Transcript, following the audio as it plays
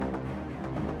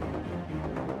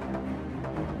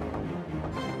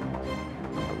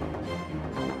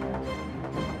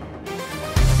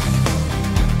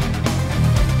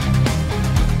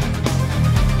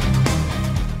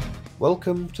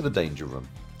Welcome to the Danger Room,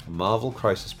 a Marvel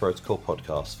Crisis Protocol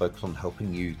podcast focused on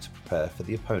helping you to prepare for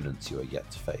the opponents you are yet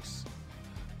to face.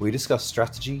 We discuss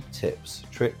strategy, tips,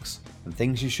 tricks, and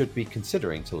things you should be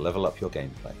considering to level up your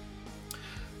gameplay.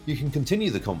 You can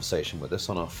continue the conversation with us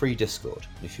on our free Discord,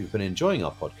 and if you've been enjoying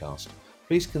our podcast,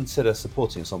 please consider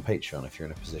supporting us on Patreon if you're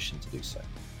in a position to do so.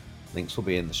 Links will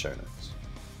be in the show notes.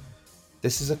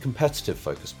 This is a competitive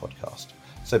focused podcast,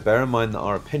 so bear in mind that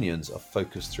our opinions are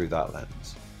focused through that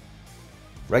lens.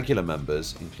 Regular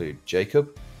members include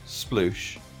Jacob,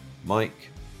 Sploosh,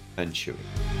 Mike, and Chewy.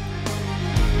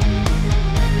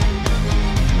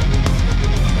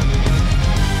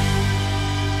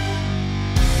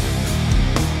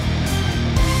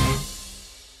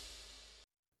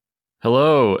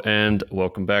 Hello, and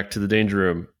welcome back to the Danger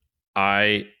Room.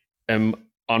 I am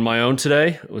on my own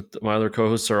today. My other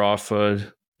co-hosts are off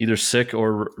either sick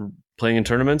or playing in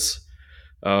tournaments.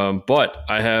 But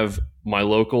I have my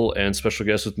local and special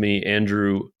guest with me,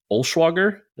 Andrew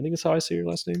Olschwager. I think that's how I say your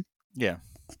last name. Yeah.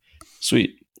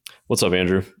 Sweet. What's up,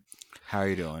 Andrew? How are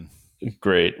you doing?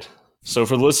 Great. So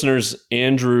for the listeners,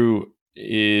 Andrew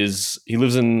lives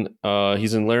in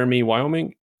Laramie,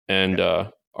 Wyoming, and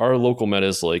our local meta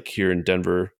is like here in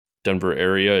Denver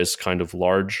area is kind of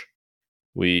large.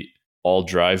 We all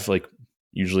drive like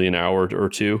usually an hour or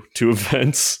two to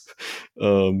events,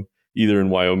 either in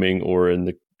Wyoming or in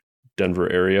the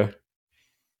Denver area.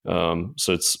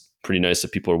 So it's pretty nice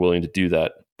that people are willing to do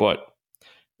that. But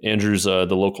Andrew's the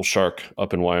local shark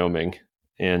up in Wyoming,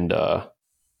 and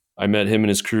I met him and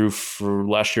his crew for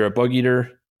last year at Bug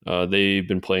Eater. They've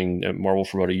been playing at Marvel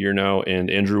for about a year now, and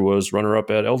Andrew was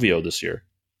runner-up at LVO this year.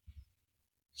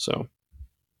 So,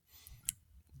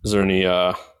 is there any?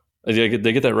 Did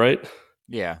they get that right?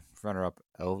 Yeah, runner-up.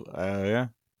 Yeah.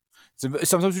 So,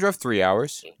 sometimes we drive 3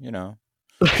 hours. You know.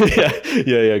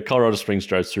 yeah. Colorado Springs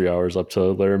drives 3 hours up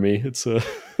to Laramie. It's a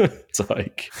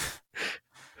hike.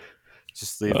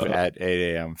 Just leave at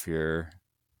 8 a.m. for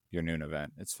your noon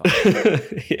event. It's fine.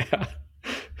 Yeah.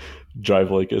 Drive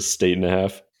like a state and a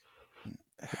half.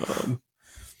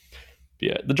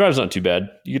 Yeah, the drive's not too bad.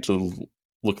 You get to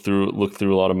look through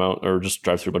a lot of or just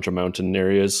drive through a bunch of mountain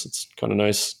areas. It's kind of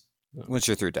nice. Once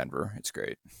you're through Denver, it's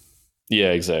great.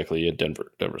 Yeah, exactly. Yeah,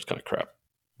 Denver's kind of crap.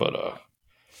 But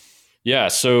yeah,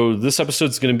 so this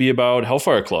episode's going to be about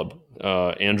Hellfire Club.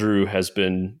 Andrew has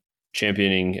been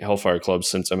championing Hellfire Club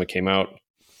since Emma came out,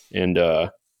 and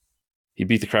he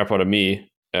beat the crap out of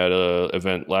me at a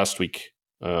event last week.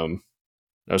 I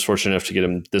was fortunate enough to get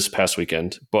him this past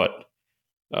weekend, but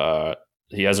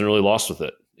he hasn't really lost with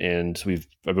it. And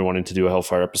I've been wanting to do a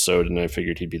Hellfire episode, and I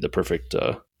figured he'd be the perfect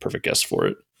guest for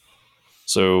it.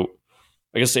 So,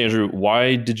 I guess, Andrew,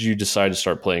 why did you decide to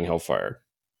start playing Hellfire?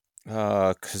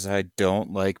 Because I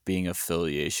don't like being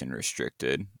affiliation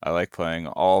restricted. I like playing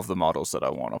all of the models that I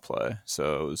want to play.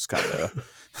 So it was kind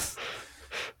of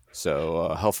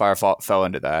so Hellfire fell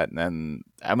into that, and then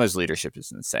Emma's leadership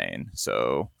is insane.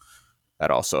 So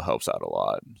that also helps out a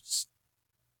lot.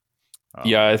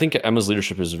 Yeah, I think Emma's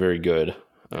leadership is very good.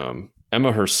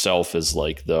 Emma herself is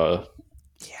like the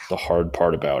hard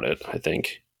part about it, I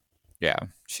think. Yeah,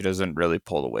 she doesn't really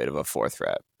pull the weight of a fourth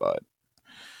rep, but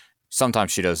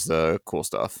sometimes she does the cool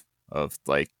stuff of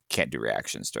like can't do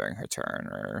reactions during her turn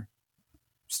or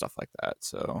stuff like that.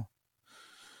 So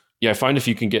yeah, I find if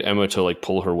you can get Emma to like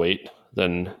pull her weight,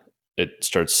 then it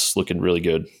starts looking really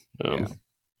good.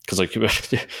 Because like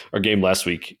our game last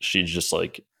week, she just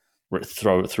like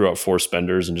threw out 4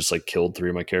 spenders and just like killed 3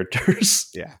 of my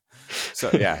characters. Yeah. So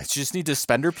yeah, she just needs to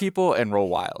spender people and roll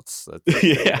wilds.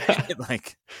 Yeah.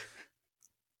 Like.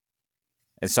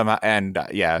 And somehow,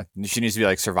 she needs to be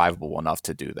like survivable enough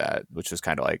to do that, which was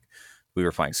kind of like we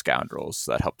were playing Scoundrels,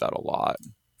 so that helped out a lot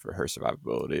for her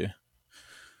survivability.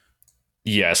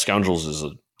 Yeah, Scoundrels is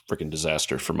a freaking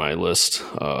disaster for my list.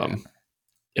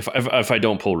 If I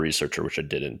don't pull Researcher, which I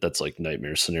didn't, that's like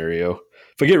nightmare scenario.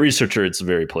 If I get Researcher, it's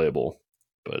very playable.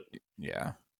 But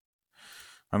yeah,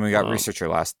 I mean, we got Researcher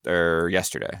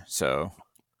yesterday, so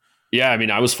yeah. I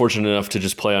mean, I was fortunate enough to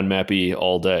just play on Mappy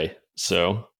all day,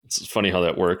 so. It's funny how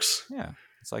that works. Yeah,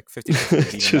 it's like 50.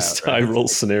 Just high roll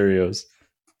scenarios.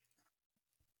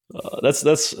 That's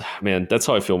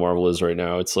how I feel Marvel is right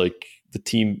now. It's like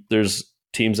there's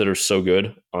teams that are so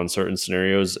good on certain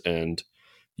scenarios, and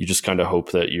you just kind of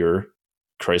hope that your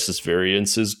crisis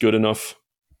variance is good enough.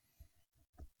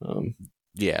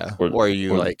 Or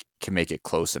you can make it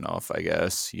close enough. I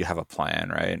guess you have a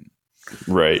plan, right?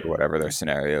 Right. For whatever their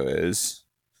scenario is,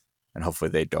 and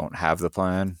hopefully they don't have the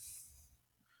plan.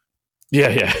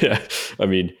 Yeah. I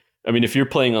mean, if you're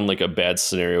playing on like a bad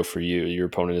scenario for you, your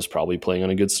opponent is probably playing on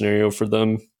a good scenario for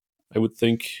them, I would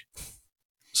think.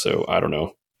 So I don't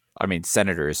know. I mean,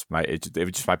 Senators it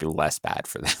just might be less bad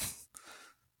for them.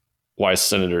 Why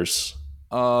Senators?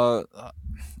 I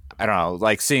don't know,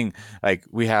 like seeing like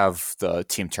we have the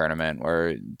team tournament where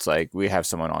it's like we have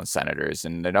someone on Senators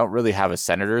and they don't really have a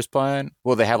Senators plan.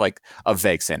 Well, they have like a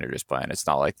vague Senators plan. It's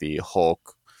not like the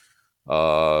Hulk,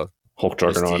 uh, Hulk,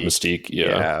 Juggernaut, Mystique.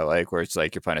 Yeah. yeah, like where it's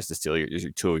like your plan is to steal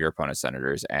your two of your opponent's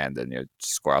Senators and then you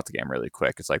score out the game really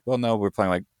quick. It's like, well, no, we're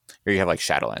playing like here you have like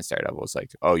Shadowlands Daredevil. It's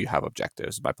like, oh, you have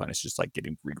objectives. My plan is just like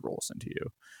getting rerolls into you,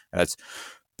 and that's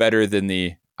better than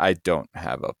the I don't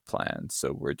have a plan,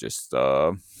 so we're just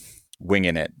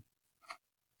winging it.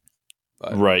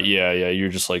 But, Right. Yeah. Yeah. You're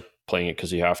just like playing it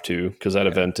because you have to. Because that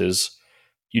event is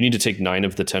you need to take 9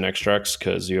 of the 10 extracts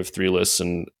because you have 3 lists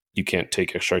and you can't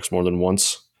take extracts more than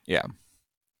once. Yeah.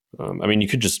 I mean, you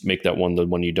could just make that one the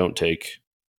one you don't take.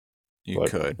 You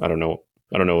could. I don't know.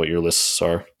 I don't know what your lists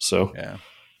are. So yeah.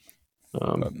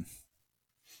 I'm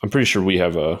pretty sure we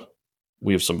have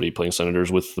somebody playing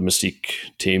Senators with the Mystique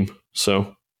team.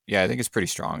 So yeah, I think it's pretty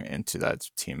strong into that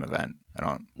team event.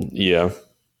 Yeah.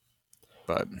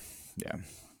 But yeah.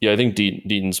 Yeah, I think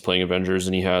Deaton's playing Avengers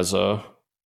and he has I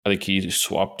think he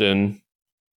swapped in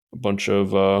a bunch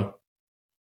of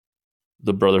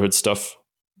the Brotherhood stuff.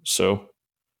 So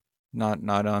not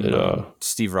on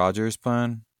Steve Rogers'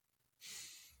 plan.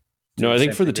 No, I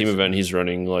think for the team event he's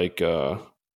running like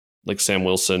Sam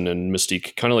Wilson and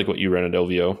Mystique, kind of like what you ran at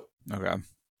LVO. Okay.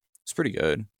 It's pretty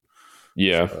good.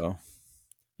 Yeah. So.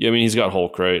 Yeah, I mean he's got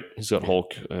Hulk, right? He's got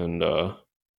Hulk and I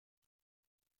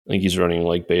think he's running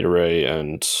like Beta Ray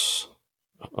and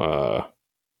I'm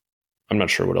not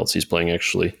sure what else he's playing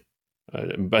actually. I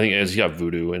think he's got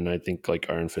Voodoo and I think like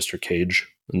Iron Fist or Cage.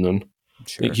 And then I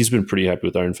think he's been pretty happy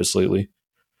with Iron Fist lately.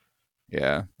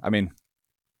 Yeah. I mean,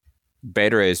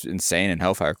 Beta Ray is insane in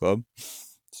Hellfire Club.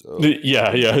 So.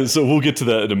 Yeah. So we'll get to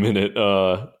that in a minute.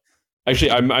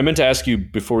 Actually, I meant to ask you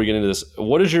before we get into this,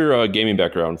 what is your gaming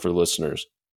background for the listeners?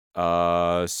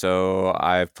 So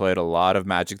I've played a lot of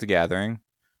Magic the Gathering.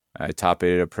 I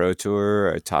top-aided a Pro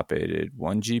Tour. I top-aided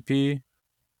 1GP.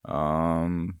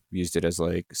 Used it as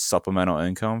like supplemental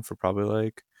income for probably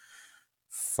like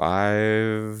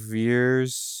 5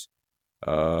 years.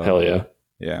 Hell yeah.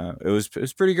 Yeah, it was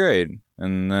pretty great.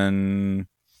 And then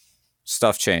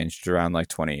stuff changed around like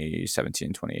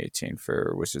 2017, 2018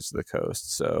 for Wizards of the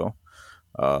Coast. So,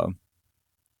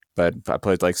 but I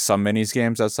played like some minis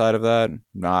games outside of that.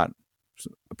 I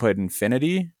played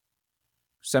Infinity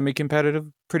semi-competitive,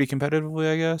 pretty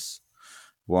competitively, I guess.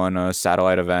 Won a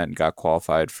satellite event, got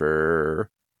qualified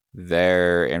for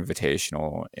their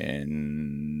invitational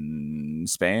in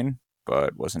Spain,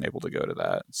 but wasn't able to go to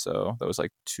that. So that was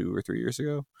like 2 or 3 years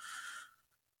ago.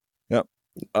 Yep.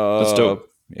 That's dope.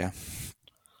 Yeah.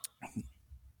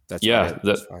 That's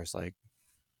as far as like.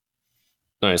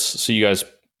 Nice. So you guys,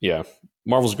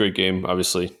 Marvel's a great game,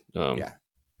 obviously. Yeah.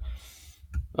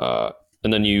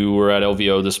 And then you were at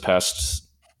LVO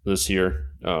this year.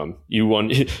 You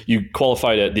won. You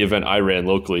qualified at the event I ran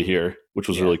locally here, which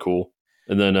was really cool.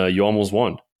 And then you almost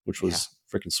won, which was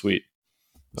freaking sweet.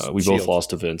 We both lost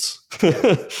to Vince.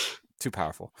 Too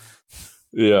powerful.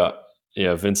 Yeah.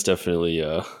 Vince definitely,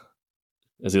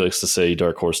 as he likes to say,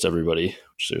 dark horsed everybody.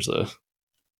 Which there's a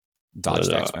dodge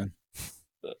X-Men.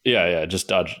 Yeah. Just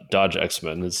dodge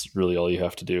X-Men is really all you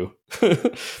have to do.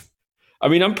 I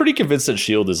mean, I'm pretty convinced that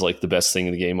Shield is like the best thing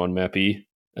in the game on Map E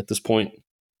at this point.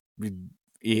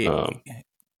 Yeah,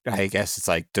 I guess it's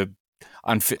like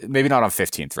maybe not on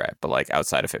 15th threat, but like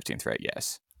outside of 15th threat,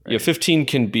 yes. Right? Yeah, 15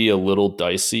 can be a little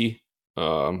dicey.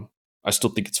 I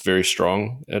still think it's very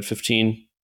strong at 15,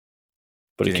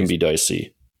 but it can be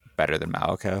dicey. Better than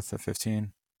Malekith at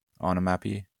 15 on a Map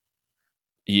E?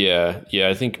 Yeah,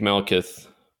 I think Malekith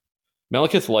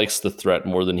likes the threat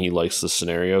more than he likes the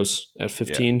scenarios at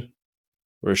 15,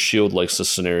 whereas Shield likes the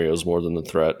scenarios more than the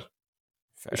threat.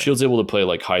 Fair. If Shield's able to play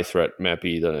like high threat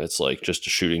Mappy, then it's like just a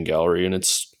shooting gallery, and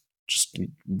it's just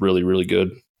really, really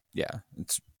good. Yeah,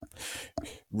 it's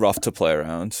rough to play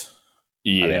around.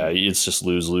 Yeah, it's just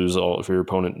lose all for your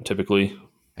opponent typically.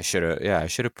 I should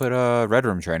have put Red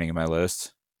Room training in my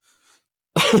list.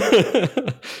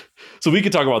 So we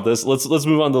could talk about this. Let's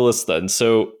move on the list then.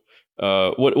 So,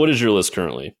 what is your list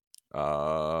currently?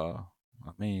 Sorry.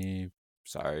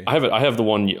 I have the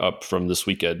one up from this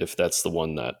weekend. If that's the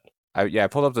one that. I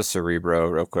pulled up the Cerebro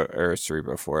real quick, or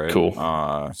Cerebro for it. Cool.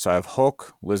 So I have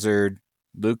Hulk, Lizard,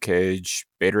 Luke Cage,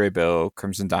 Beta Ray Bill,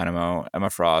 Crimson Dynamo, Emma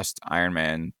Frost, Iron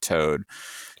Man, Toad,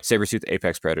 Sabretooth,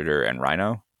 Apex Predator, and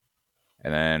Rhino.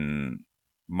 And then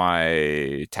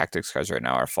my tactics cards right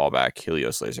now are Fallback,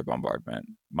 Helios Laser Bombardment,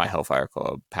 my Hellfire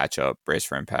Club, Patch Up, Brace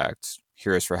for Impact,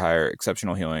 Heroes for Hire,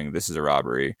 Exceptional Healing, This is a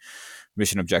Robbery,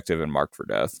 Mission Objective, and Marked for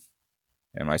Death.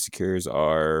 And my secures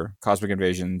are Cosmic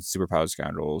Invasion, Superpowered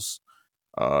Scoundrels,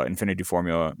 Infinity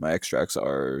Formula. My extracts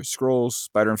are Scrolls,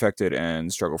 Spider Infected,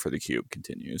 and Struggle for the Cube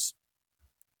continues.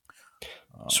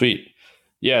 Sweet.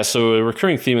 Yeah, so a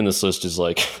recurring theme in this list is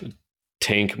like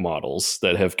tank models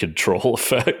that have control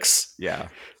effects. Yeah.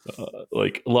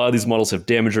 Like a lot of these models have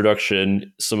damage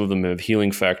reduction. Some of them have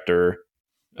healing factor.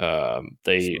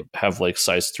 They have like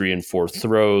size 3 and 4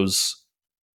 throws.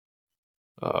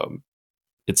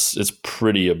 It's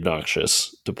pretty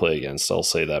obnoxious to play against. I'll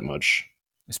say that much.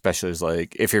 Especially as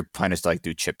like if your plan is to like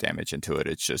do chip damage into it,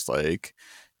 it's just like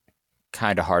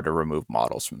kind of hard to remove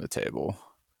models from the table.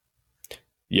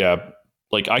 Yeah,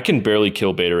 like I can barely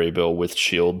kill Beta Ray Bill with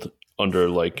shield under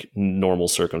like normal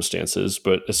circumstances,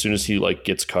 but as soon as he like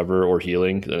gets cover or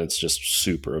healing, then it's just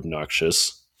super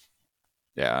obnoxious.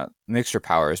 Yeah, the extra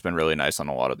power has been really nice on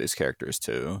a lot of these characters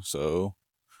too. So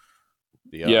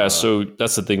yeah, so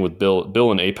that's the thing with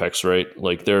Bill and Apex, right?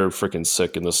 Like they're freaking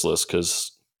sick in this list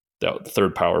because that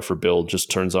third power for Bill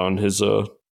just turns on his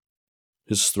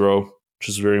throw, which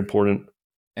is very important.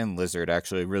 And Lizard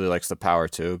actually really likes the power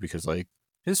too, because like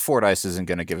his 4 dice isn't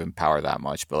going to give him power that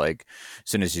much, but like as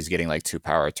soon as he's getting like 2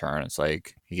 power a turn, it's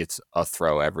like he gets a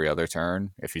throw every other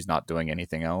turn if he's not doing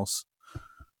anything else.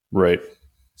 Right.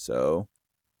 So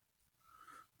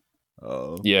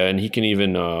yeah, and he can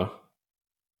even I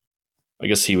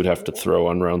guess he would have to throw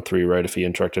on round 3, right, if he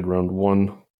interacted round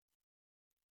 1.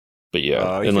 But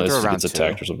yeah, unless he gets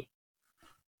attacked or something.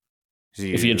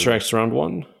 If he interacts round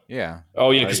 1? Yeah.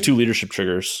 Oh, yeah, because 2 leadership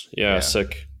triggers. Yeah,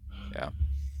 sick. Yeah.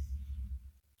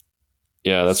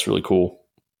 Yeah, that's really cool.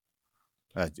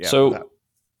 So,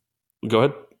 go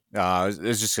ahead. I was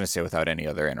just going to say without any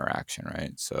other interaction,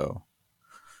 right? So,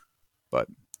 but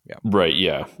yeah. Right,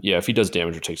 yeah. Yeah, if he does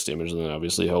damage or takes damage, then that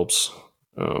obviously helps.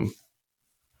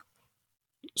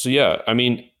 So, yeah, I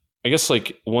mean, I guess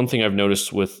like one thing I've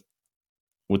noticed with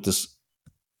this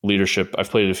leadership, I've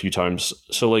played it a few times.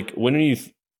 So, like, when are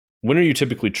you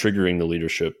typically triggering the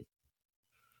leadership?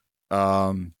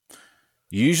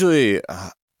 Usually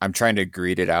I'm trying to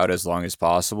greed it out as long as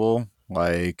possible.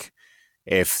 Like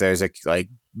if there's like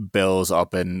Bill's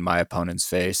up in my opponent's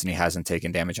face and he hasn't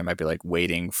taken damage, I might be like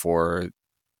waiting for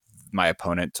my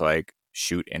opponent to like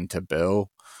shoot into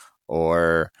Bill,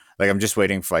 or like I'm just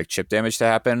waiting for like chip damage to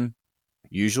happen.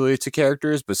 Usually to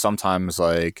characters, but sometimes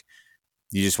like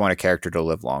you just want a character to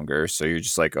live longer, so you're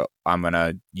just like, oh, I'm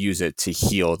gonna use it to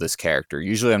heal this character.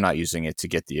 Usually I'm not using it to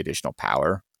get the additional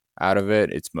power out of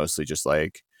it. It's mostly just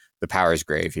like the power is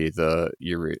gravy.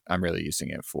 I'm really using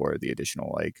it for the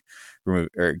additional like remove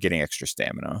or getting extra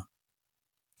stamina.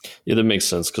 Yeah, that makes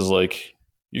sense because like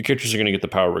your characters are going to get the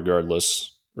power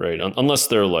regardless, right? Unless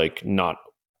they're like not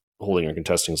holding or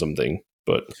contesting something,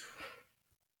 but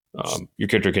your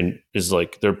character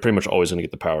they're pretty much always going to get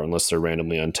the power unless they're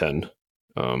randomly on 10.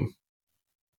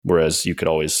 Whereas you could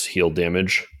always heal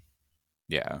damage.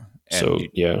 Yeah.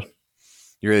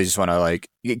 You really just want to like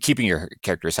keeping your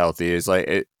characters healthy is like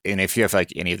it, and if you have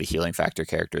like any of the healing factor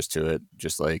characters to it,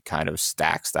 just like kind of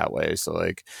stacks that way. So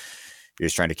like you're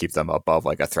just trying to keep them above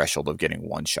like a threshold of getting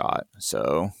one shot.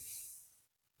 So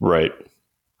right.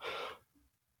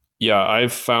 Yeah,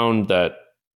 I've found that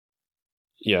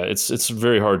it's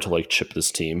very hard to like chip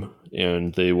this team,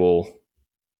 and they will,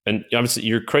 and obviously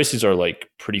your crises are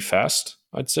like pretty fast,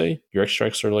 I'd say. Your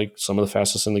extracts are like some of the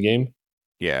fastest in the game.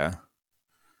 Yeah.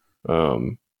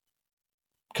 Because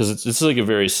it's like a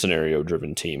very scenario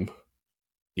driven team.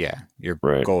 Yeah, your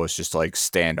goal is just to like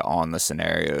stand on the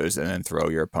scenarios and then throw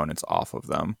your opponents off of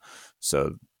them,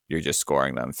 so you're just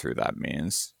scoring them through that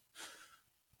means.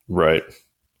 Right.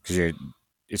 Because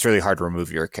it's really hard to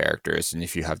remove your characters, and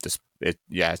if you have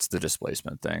it's the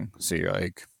displacement thing. So you're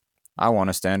like, I want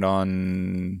to stand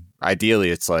on. Ideally,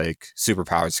 it's like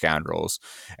superpowered scoundrels,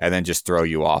 and then just throw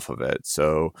you off of it.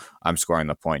 So I'm scoring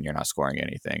the point, you're not scoring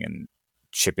anything, and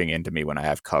chipping into me when I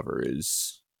have cover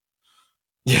is.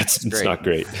 Yeah, it's not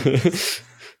great.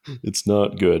 It's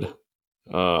not good.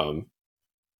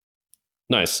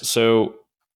 Nice. So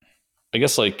I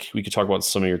guess like we could talk about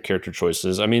some of your character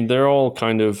choices. I mean, they're all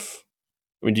kind of.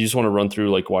 I mean, do you just want to run through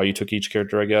like why you took each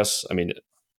character? I guess. I mean,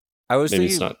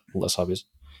 it's not less obvious.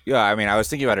 Yeah, I mean, I was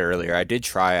thinking about it earlier. I did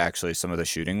try actually some of the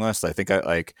shooting lists. I think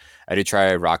I did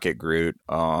try Rocket Groot,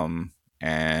 and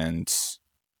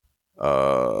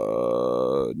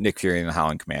Nick Fury and the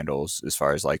Howling Commandos as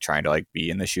far as like trying to like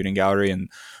be in the shooting gallery, and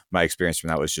my experience from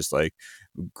that was just like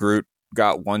Groot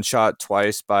got one shot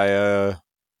twice by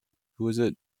who was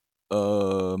it?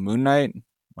 Moon Knight.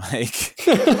 Like,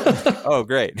 oh,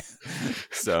 great.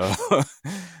 So,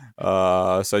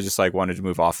 so I just like wanted to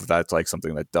move off of that to like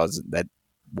something that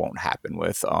won't happen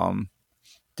with.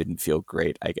 Didn't feel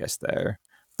great, I guess, there.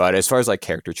 But as far as like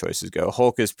character choices go,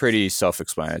 Hulk is pretty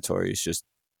self-explanatory. He's just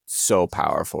so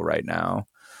powerful right now.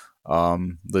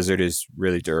 Lizard is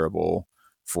really durable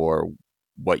for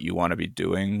what you want to be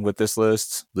doing with this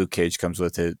list. Luke Cage comes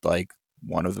with it like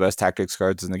one of the best tactics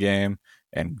cards in the game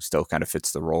and still kind of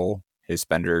fits the role. His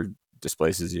spender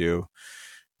displaces you.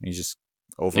 He's just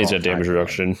overall. He's a damage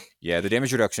reduction. Yeah, the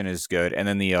damage reduction is good. And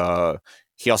then he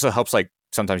also helps like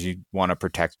sometimes you want to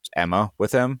protect Emma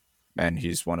with him. And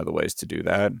he's one of the ways to do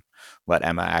that. Let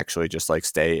Emma actually just like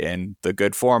stay in the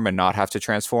good form and not have to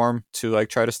transform to like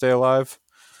try to stay alive.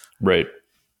 Right.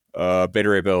 Beta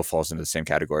Ray Bill falls into the same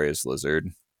category as Lizard.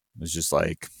 It's just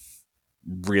like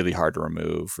really hard to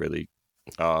remove. Really.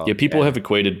 People have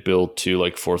equated Bill to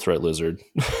like 4th Threat Lizard.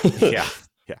 Yeah.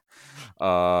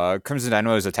 Crimson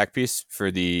Dynamo is a tech piece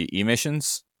for the E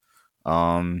missions.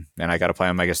 And I got to play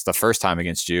him, I guess, the first time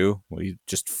against you. We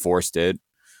just forced it.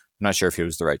 I'm not sure if he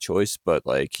was the right choice, but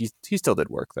like he still did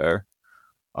work there.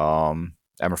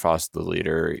 Emma Frost, the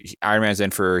leader. Iron Man's in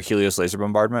for Helios laser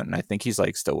bombardment, and I think he's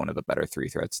like still one of the better 3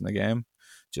 threats in the game.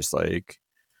 Just like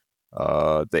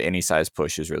the any size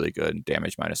push is really good,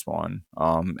 damage -1.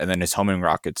 And then his homing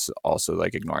rockets also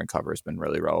like ignoring cover has been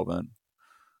really relevant.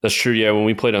 That's true. Yeah, when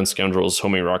we played on Scoundrels,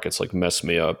 homing rockets like messed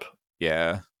me up.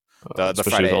 Yeah, especially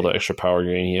Friday, with all the extra power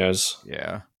gain he has.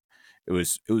 Yeah. It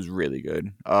was really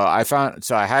good. I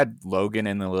had Logan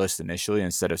in the list initially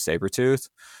instead of Sabretooth,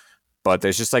 but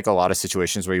there's just like a lot of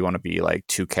situations where you want to be like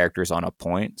 2 characters on a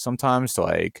point sometimes to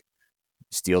like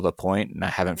steal the point, and I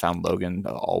haven't found Logan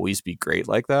to always be great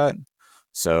like that.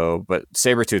 So, but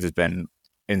Sabretooth has been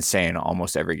insane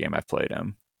almost every game I've played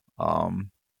him.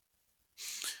 And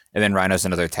then Rhino's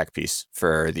another tech piece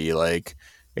for the like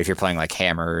if you're playing like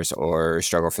hammers or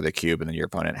struggle for the cube, and then your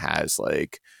opponent has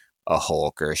like a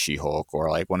Hulk or a She-Hulk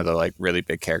or like one of the like really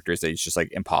big characters that is just like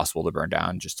impossible to burn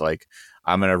down. Just like,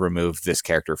 I'm going to remove this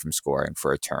character from scoring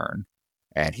for a turn,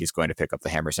 and he's going to pick up the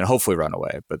hammers and hopefully run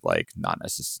away, but like not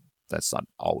necessarily, that's not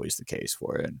always the case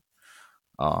for it.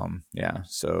 Yeah,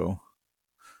 so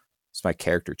it's my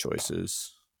character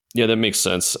choices. Yeah, that makes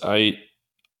sense. I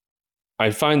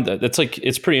find that that's like,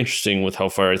 it's pretty interesting with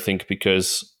Hellfire, I think,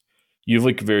 because you have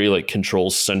like very like control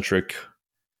centric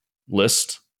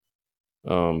list.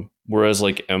 Whereas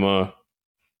like Emma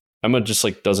just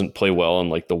like doesn't play well on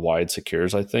like the wide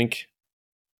secures, I think.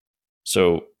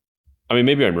 So, I mean,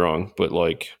 maybe I'm wrong, but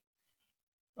like,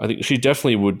 I think she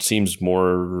definitely seems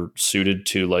more suited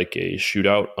to like a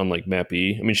shootout on like map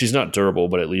E. I mean, she's not durable,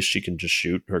 but at least she can just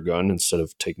shoot her gun instead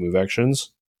of take move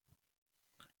actions.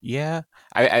 Yeah,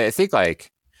 I think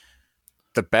like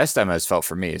the best Emma has felt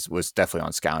for me was definitely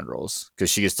on Scoundrels, because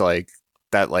she gets to like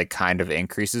that like kind of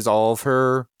increases all of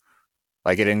her.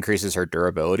 Like it increases her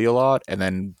durability a lot, and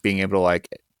then being able to like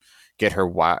get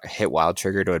her hit wild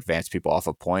trigger to advance people off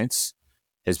of points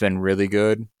has been really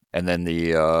good. And then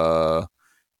her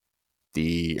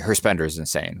spender is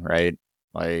insane, right?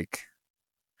 Like,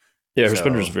 yeah, her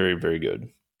spender is very, very good.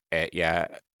 Yeah,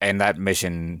 and that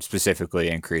mission specifically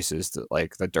increases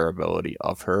the durability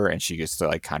of her, and she gets to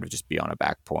like kind of just be on a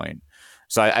back point.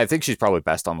 So I think she's probably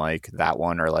best on like that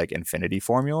one or like Infinity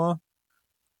Formula.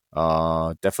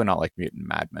 Definitely not like Mutant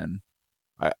Madman.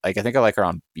 I think I like her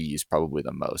on Bees probably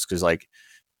the most, because like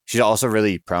she's also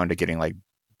really prone to getting like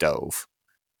dove,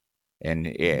 and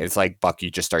it's like Bucky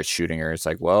just starts shooting her. It's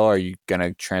like, well, are you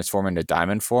gonna transform into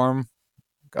diamond form?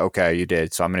 Okay, you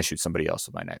did. So I'm gonna shoot somebody else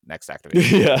with my next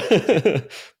activation. Yeah,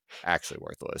 actually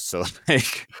worthless. So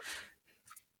like,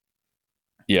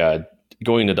 yeah,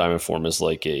 going to diamond form is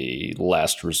like a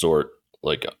last resort.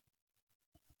 Like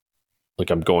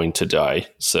I'm going to die.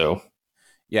 So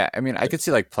yeah, I mean, I could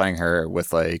see like playing her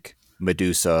with like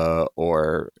Medusa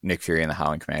or Nick Fury and the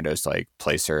Howling Commandos to like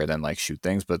place her and then like shoot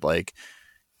things, but like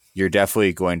you're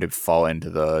definitely going to fall into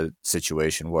the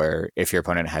situation where if your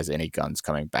opponent has any guns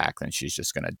coming back, then she's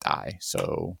just gonna die.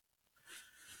 So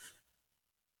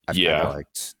I've kind of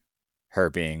liked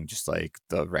her being just like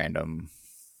the random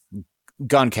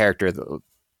gun character, the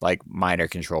like minor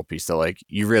control piece that like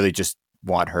you really just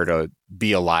want her to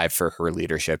be alive for her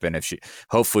leadership, and if she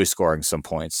hopefully scoring some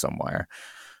points somewhere.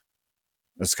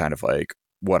 That's kind of like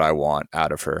what I want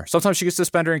out of her. Sometimes she gets to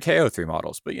spend her in KO 3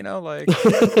 models, but you know, like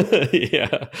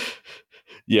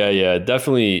yeah,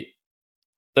 definitely.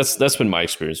 That's been my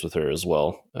experience with her as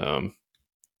well.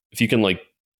 If you can like,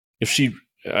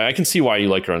 I can see why you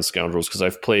like her on Scoundrels, because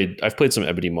I've played some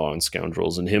Ebony Maw on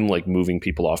Scoundrels, and him like moving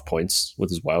people off points with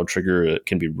his wild trigger, it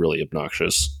can be really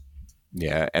obnoxious.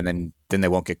 Yeah, and then they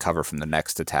won't get cover from the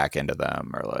next attack into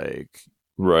them, or like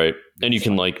Right. And you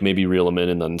can like maybe reel them in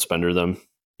and then spender them,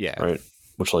 yeah, right?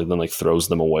 Which like then like throws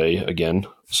them away again.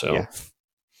 So yeah.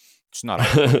 It's not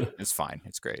ideal. It's fine.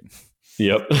 It's great.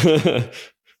 yep.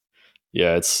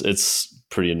 Yeah, it's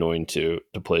pretty annoying to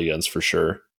play against for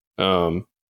sure. Um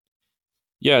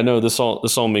yeah, no, this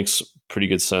all makes pretty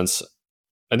good sense.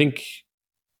 I think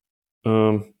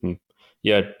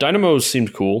yeah, Dynamo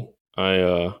seemed cool.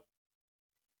 Yeah,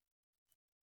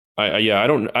 I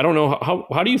don't know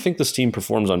how do you think this team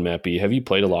performs on Map B? Have you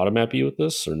played a lot of Map B with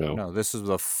this or no? No, this was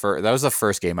the first. That was the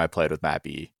first game I played with Matt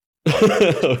B.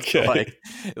 Okay.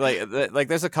 Like,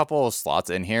 there's a couple of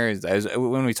slots in here.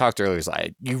 When we talked earlier, it's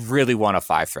like you really want a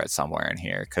 5-threat somewhere in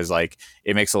here because like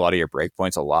it makes a lot of your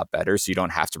breakpoints a lot better. So you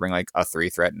don't have to bring like a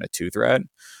 3-threat and a 2-threat.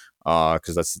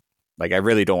 Because that's like I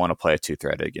really don't want to play a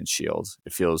 2-threat against Shield.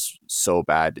 It feels so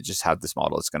bad to just have this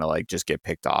model that's gonna like just get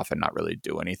picked off and not really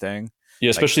do anything. Yeah,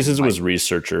 Like especially since it was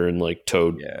Researcher and like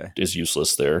Toad yeah, is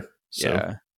useless there. So.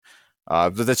 yeah.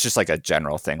 But that's just like a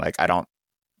general thing. Like I don't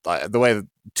the way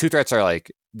 2-threats are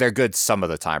like they're good some of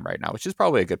the time right now, which is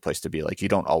probably a good place to be. Like you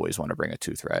don't always want to bring a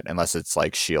 2-threat unless it's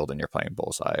like Shield and you're playing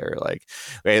Bullseye, or like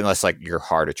unless like your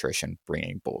hard attrition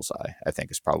bringing Bullseye. I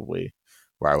think is probably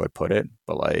where I would put it.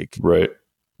 But like right.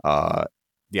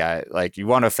 Yeah, like you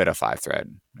want to fit a 5-threat,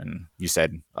 and you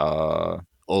said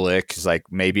Ulik is like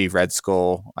maybe Red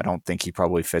Skull. I don't think he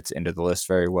probably fits into the list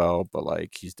very well, but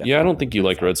like he's definitely. Yeah, I don't think you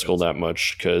like Red Skull that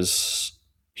much because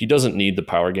he doesn't need the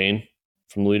power gain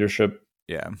from leadership.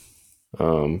 Yeah.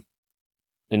 And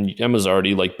Emma's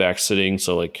already like back sitting,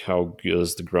 so like how good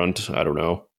is the grunt? I don't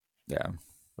know. Yeah.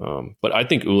 But I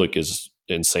think Ulik is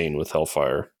insane with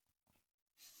Hellfire.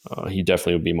 He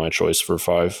definitely would be my choice for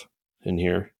 5 in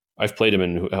here. I've played him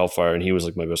in Hellfire, and he was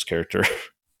like my best character.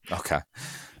 Okay.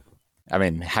 I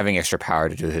mean, having extra power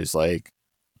to do his like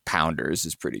pounders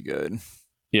is pretty good.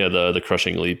 Yeah, the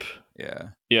crushing leap. Yeah.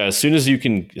 Yeah, as soon as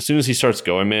he starts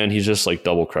going, man, he's just like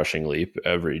double crushing leap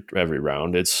every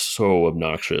round. It's so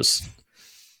obnoxious.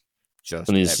 Just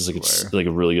and he's just like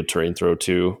a really good terrain throw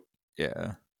too.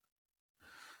 Yeah.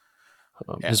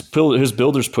 His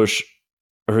builder's push,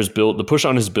 or the push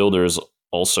on his builder is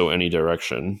also any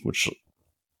direction, which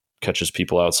catches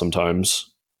people out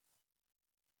sometimes.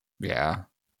 Yeah.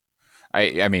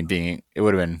 I mean, it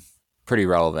would have been pretty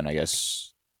relevant, I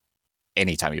guess,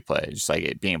 anytime you play. Just like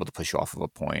it being able to push you off of a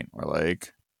point, or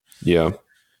like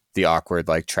the awkward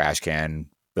like trash can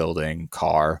building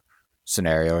car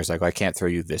scenario is like, well, I can't throw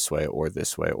you this way or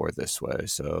this way or this way.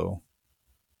 So,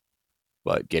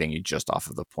 but getting you just off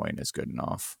of the point is good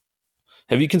enough.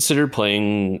 Have you considered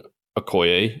playing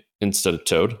Okoye instead of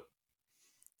Toad?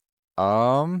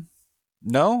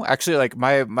 No, actually, like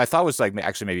my thought was like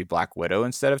actually maybe Black Widow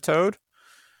instead of Toad.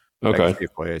 Okay.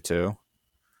 Okoye too.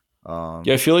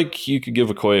 Yeah, I feel like you could give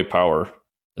Okoye power,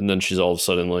 and then she's all of a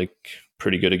sudden like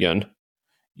pretty good again.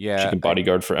 Yeah, she can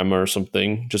bodyguard for Emma or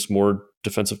something. Just more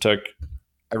defensive tech.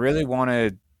 I really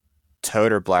wanted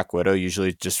Toad or Black Widow,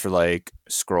 usually just for like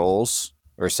scrolls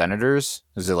or senators.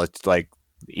 Is it like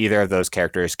either of those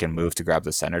characters can move to grab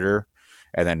the senator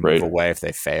and then move away if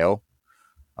they fail?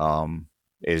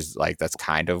 Is like that's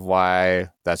kind of why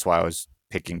I was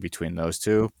picking between those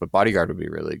two. But bodyguard would be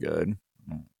really good.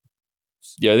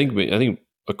 Yeah, I think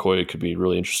Okoye could be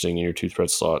really interesting in your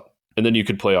 2-threat slot, and then you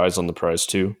could play Eyes on the Prize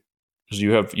too, because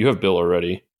you have Bill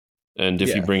already, and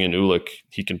if you bring in Ulik,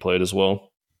 he can play it as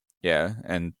well. Yeah,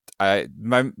 and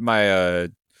my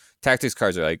tactics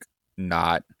cards are like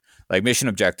not like Mission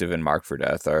Objective and Mark for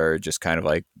Death are just kind of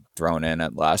like thrown in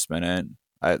at last minute.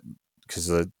 Because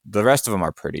the rest of them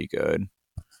are pretty good.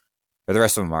 But the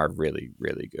rest of them are really,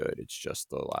 really good. It's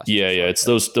just the last. Yeah. It's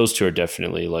those two are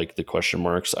definitely like the question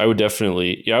marks. I would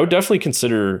definitely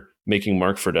consider making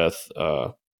Mark for Death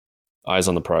Eyes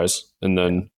on the Prize, and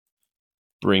then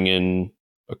bring in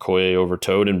Okoye over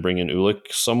Toad and bring in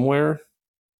Ulik somewhere.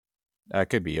 That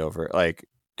could be over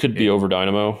over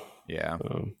Dynamo. Yeah.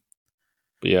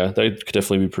 But yeah, that could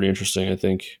definitely be pretty interesting, I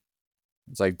think.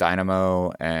 It's like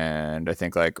Dynamo and I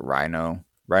think like Rhino.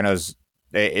 Rhino's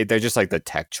they're just like the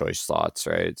tech choice slots,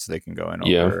 right? So they can go in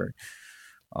over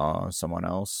someone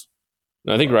else.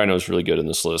 I think Rhino's really good in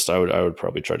this list. I would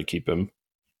probably try to keep him.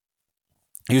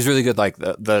 He was really good, like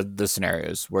the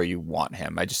scenarios where you want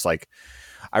him. I just like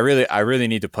I really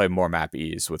need to play more map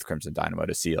ease with Crimson Dynamo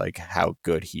to see like how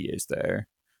good he is there.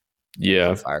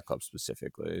 Yeah, Fire Club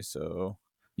specifically. So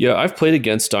yeah, I've played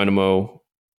against Dynamo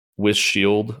with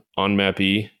Shield on map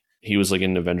E. He was like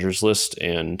in an Avengers list,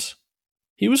 and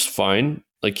he was fine.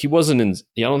 Like he wasn't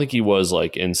I don't think he was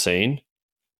like insane.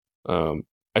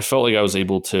 I felt like I was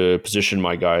able to position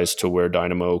my guys to where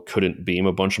Dynamo couldn't beam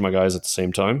a bunch of my guys at the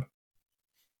same time.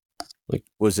 Like,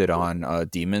 was it on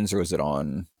demons or was it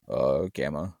on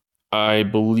gamma? I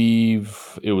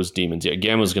believe it was demons. Yeah,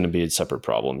 Gamma's going to be a separate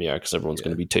problem. Yeah, because everyone's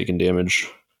going to be taking damage.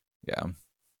 Yeah.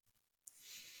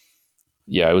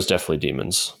 Yeah, it was definitely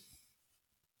demons.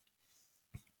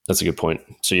 That's a good point.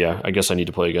 So yeah, I guess I need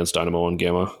to play against Dynamo on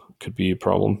Gamma. Could be a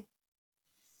problem.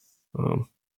 But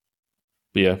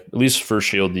yeah, at least for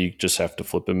Shield, you just have to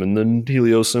flip him and then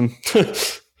Helios him.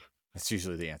 That's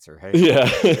usually the answer, right? Yeah.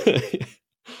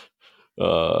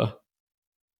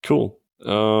 Cool.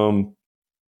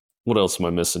 What else am I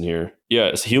missing here? Yeah,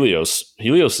 it's Helios.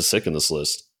 Helios is sick in this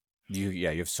list. You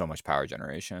have so much power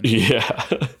generation. Yeah.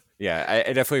 Yeah,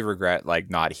 I definitely regret like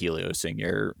not Heliosing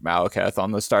your Malekith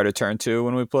on the start of turn 2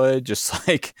 when we played. Just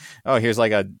like, oh, here's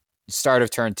like a start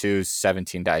of turn 2,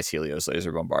 17 dice Helios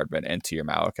laser bombardment into your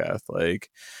Malekith.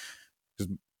 Like,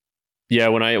 yeah,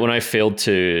 when I failed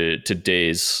to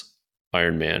daze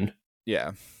Iron Man,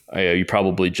 yeah, you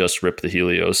probably just ripped the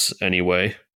Helios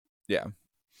anyway. Yeah,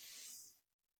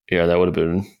 that would have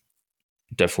been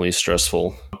definitely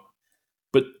stressful.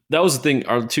 But that was the thing.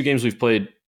 Our 2 games we've played,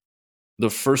 the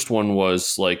first one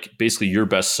was like basically your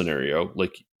best scenario.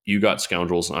 Like you got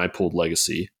Scoundrels and I pulled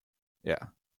Legacy. Yeah.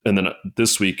 And then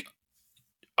this week,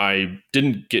 I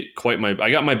didn't get quite I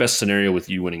got my best scenario with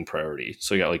you winning Priority.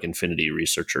 So I got like Infinity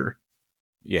Researcher.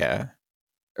 Yeah.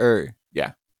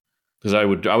 Yeah. Because I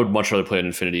would much rather play an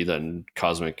Infinity than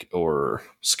Cosmic or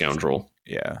Scoundrel.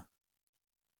 Yeah.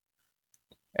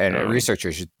 And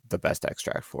Researcher's the best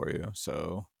extract for you.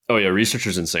 So. Oh yeah,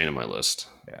 Researcher's insane on my list.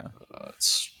 Yeah.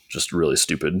 It's just really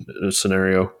stupid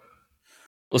scenario.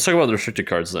 Let's talk about the restricted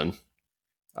cards then.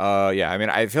 Yeah, I mean,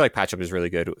 I feel like Patch Up is really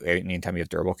good anytime you have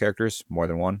durable characters, more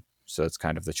than one. So it's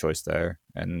kind of the choice there.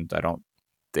 And I don't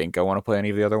think I want to play any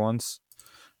of the other ones.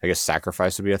 I guess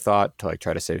Sacrifice would be a thought to like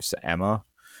try to save Emma.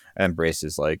 And Brace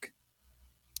is like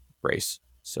Brace.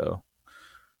 So.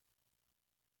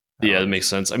 Yeah, that makes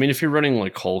sense. I mean, if you're running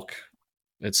like Hulk,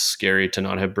 it's scary to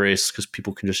not have Brace because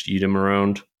people can just eat him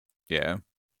around. Yeah.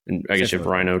 And I guess you have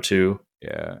Rhino too.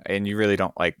 Yeah. And you really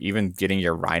don't like even getting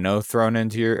your Rhino thrown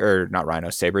into your, or not Rhino,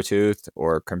 Sabretooth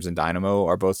or Crimson Dynamo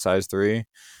are both size 3.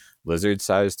 Lizard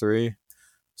size 3.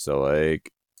 So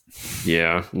like.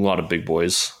 Yeah, a lot of big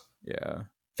boys. Yeah.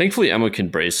 Thankfully, Emma can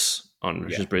brace on,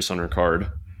 she's brace on her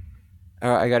card.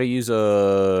 I got to use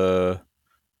the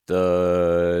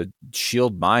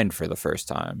Shield Mind for the first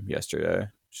time yesterday.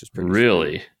 Which is pretty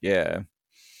really sweet. Yeah.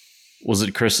 Was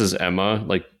it Chris's Emma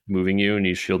like moving you and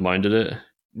you shield minded it?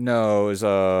 No, it was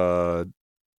a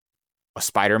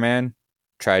Spider-Man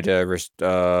tried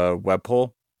to web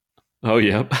pull. Oh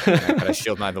yeah. I got to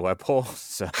shield mind the web pull.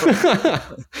 So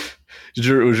was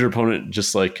your opponent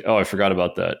just like, oh, I forgot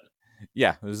about that?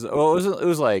 Yeah, it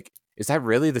was like, is that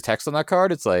really the text on that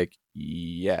card? It's like,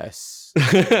 yes.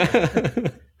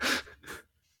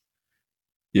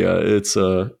 Yeah, it's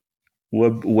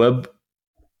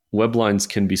web lines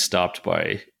can be stopped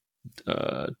by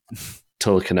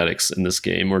telekinetics in this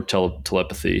game or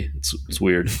telepathy. It's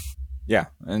weird. Yeah,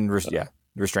 and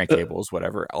restraint cables,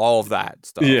 whatever, all of that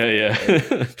stuff.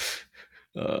 Yeah.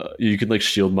 You can like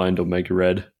shield mind Omega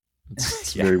Red.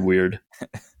 It's very weird.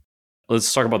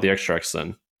 Let's talk about the extracts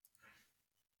then.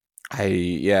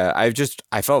 I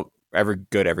felt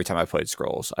good every time I played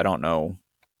Scrolls. I don't know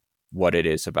what it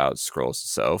is about Scrolls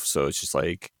itself, so it's just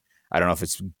like I don't know if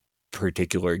it's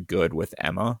particularly good with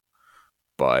Emma,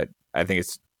 but I think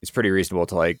it's pretty reasonable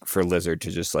to like for Lizard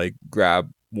to just like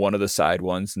grab one of the side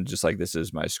ones and just like this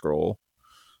is my scroll.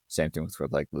 Same thing with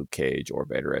like Luke Cage or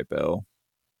Beta Ray Bill.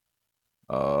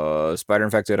 Spider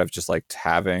Infected I've just liked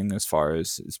having as far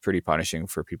as it's pretty punishing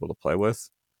for people to play with,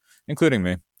 including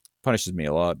me. Punishes me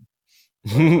a lot.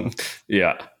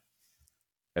 Yeah.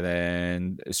 And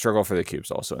then Struggle for the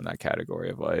Cubes also in that category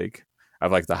of like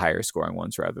I've like the higher scoring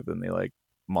ones rather than the like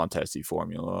Montesi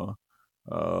formula.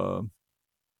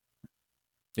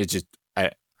 It's just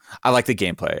I like the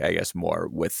gameplay, I guess, more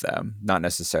with them.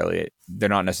 They're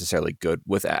not necessarily good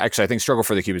with. Actually, I think Struggle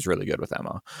for the Cube is really good with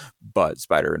Emma, but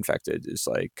Spider Infected is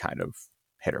like kind of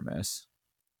hit or miss.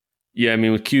 Yeah, I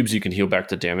mean, with cubes you can heal back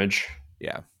the damage.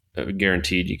 Yeah,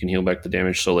 guaranteed you can heal back the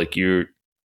damage. So like you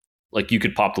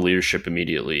could pop the leadership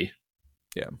immediately.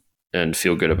 Yeah, and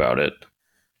feel good about it.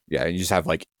 Yeah, and you just have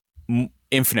like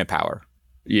infinite power.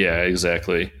 Yeah,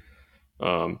 exactly.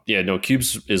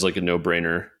 Cubes is like a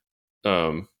no-brainer.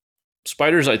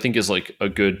 Spiders, I think, is like a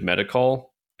good meta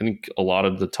call. I think a lot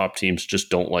of the top teams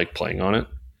just don't like playing on it.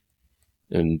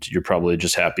 And you're probably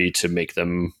just happy to make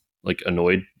them like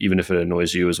annoyed, even if it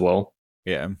annoys you as well.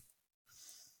 Yeah.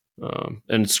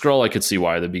 And Skrull, I could see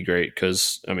why that'd be great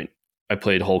because I mean, I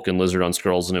played Hulk and Lizard on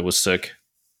Skrulls and it was sick.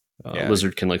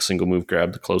 Lizard can like single move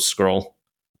grab the close Skrull.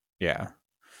 Yeah.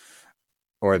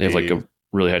 Or they have like a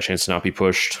really high chance to not be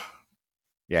pushed.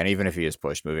 Yeah, and even if he is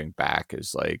pushed, moving back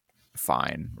is like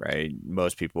fine, right?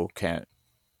 Most people can't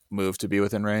move to be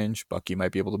within range. Bucky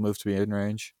might be able to move to be in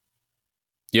range.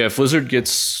 Yeah, if Lizard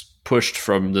gets pushed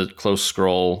from the close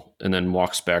Skrull and then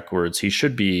walks backwards, he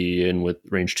should be in with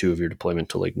range 2 of your deployment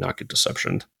to like not get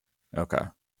deceptioned. Okay.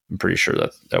 I'm pretty sure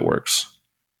that works.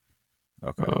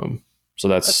 Okay. So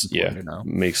that's yeah,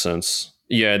 makes sense.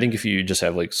 Yeah, I think if you just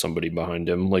have like somebody behind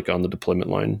him, like on the deployment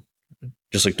line,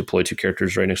 just like deploy 2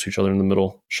 characters right next to each other in the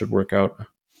middle, should work out.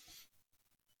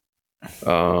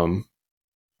 All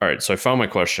right, so I found my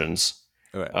questions.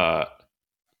 Okay.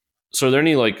 So are there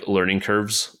any like learning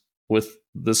curves with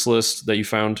this list that you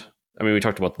found? I mean, we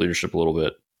talked about the leadership a little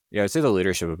bit. Yeah, I'd say the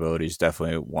leadership ability is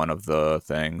definitely one of the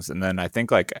things. And then I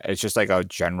think like it's just like a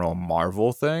general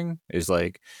Marvel thing is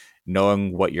like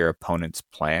knowing what your opponent's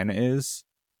plan is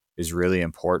really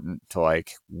important to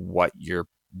like what you're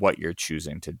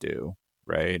choosing to do,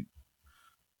 right?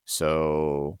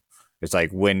 So it's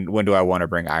like when do I want to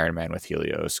bring Iron Man with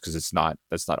Helios? Because that's not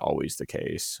always the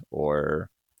case. Or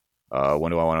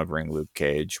when do I want to bring Luke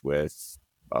Cage with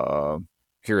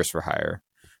Heroes for Hire?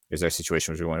 Is there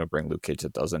situations where we want to bring Luke Cage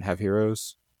that doesn't have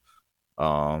heroes?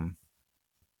 And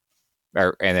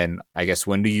then I guess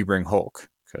when do you bring Hulk?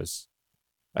 Because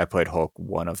I played Hulk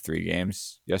 1 of 3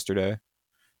 games yesterday.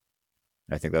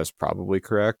 I think that was probably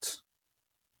correct.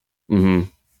 Mm-hmm.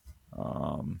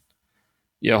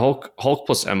 Yeah, Hulk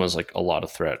plus Emma's like a lot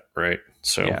of threat, right?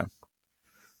 So yeah.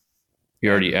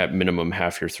 You're already at minimum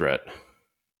half your threat.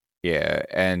 Yeah,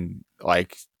 and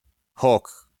like Hulk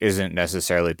isn't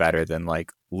necessarily better than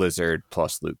like Lizard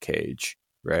plus Luke Cage,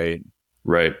 right?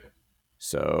 Right.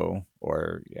 So,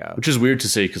 or yeah. Which is weird to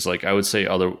say because like I would say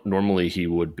normally he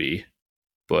would be,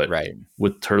 but right.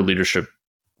 With her leadership,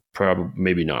 probably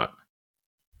maybe not.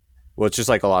 Well, it's just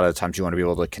like a lot of the times you want to be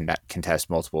able to contest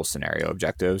multiple scenario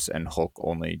objectives, and Hulk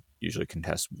only usually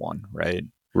contests one, right?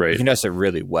 Right. You contest it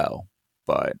really well,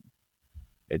 but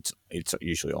it's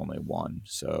usually only one.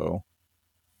 So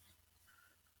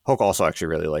Hulk also actually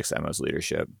really likes Emma's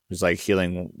leadership. It's like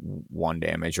healing 1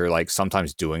 damage or like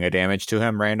sometimes doing a damage to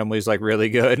him randomly is like really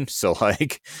good. So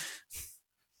like,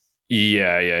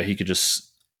 yeah, he could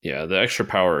just the extra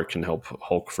power can help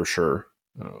Hulk for sure.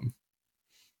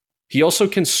 He also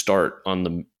can start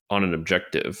on an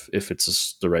objective if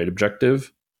it's the right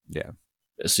objective. Yeah.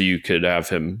 So you could have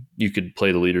him. You could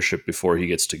play the leadership before he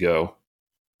gets to go,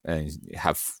 and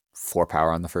have 4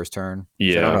 power on the first turn.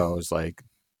 Yeah, so I don't know. It was like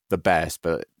the best,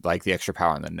 but like the extra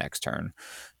power on the next turn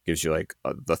gives you like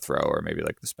the throw or maybe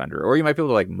like the spender, or you might be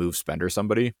able to like move spender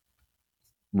somebody.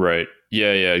 Right.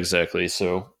 Yeah. Exactly.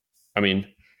 So, I mean,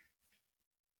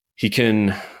 he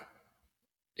could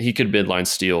midline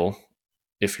steal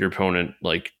if your opponent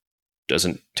like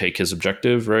doesn't take his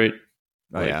objective, right?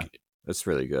 Oh like, yeah, that's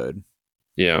really good.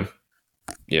 Yeah,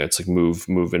 it's like move,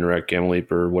 interact, gamma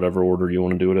leap, or whatever order you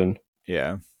want to do it in.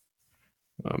 Yeah,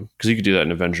 because you could do that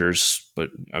in Avengers,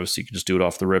 but obviously you could just do it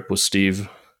off the rip with Steve.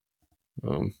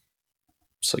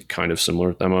 It's like kind of similar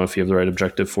with Emma if you have the right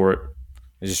objective for it.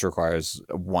 It just requires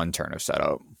 1 turn of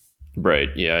setup. Right.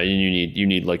 Yeah, and you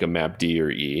need like a map D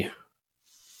or E.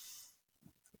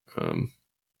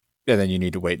 Yeah, then you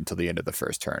need to wait until the end of the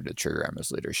first turn to trigger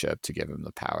Emma's leadership to give him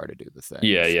the power to do the thing.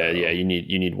 Yeah. You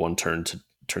need 1 turn to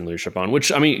turn leadership on,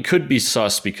 which I mean it could be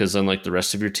sus because then like the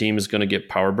rest of your team is going to get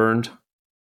power burned.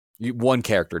 1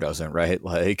 character doesn't, right?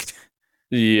 Like,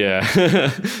 yeah.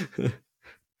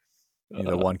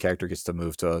 The 1 character gets to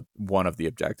move to one of the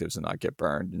objectives and not get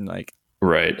burned, and like,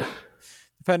 right.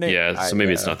 Depending. Yeah, so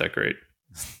maybe it's not that great.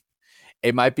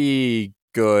 It might be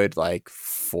good like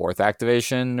 4th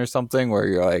activation or something where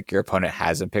you're like your opponent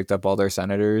hasn't picked up all their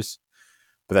senators,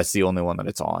 but that's the only one that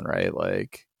it's on, right?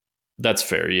 Like, that's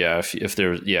fair. Yeah, if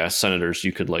they're senators,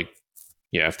 you could like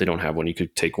if they don't have one, you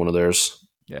could take one of theirs.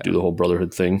 Yeah. Do the whole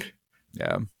brotherhood thing.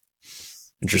 Yeah.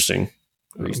 Interesting.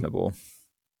 Reasonable.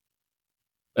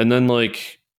 And then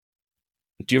like,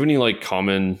 do you have any like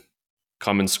common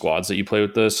squads that you play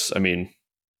with this? I mean,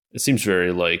 it seems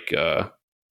very like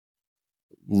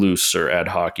loose or ad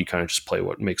hoc. You kind of just play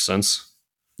what makes sense.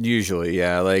 Usually,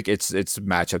 yeah. Like it's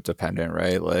matchup dependent,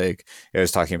 right? Like I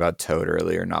was talking about Toad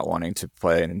earlier, not wanting to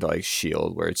play into like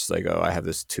Shield, where it's like, oh, I have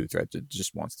this 2 threat that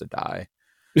just wants to die.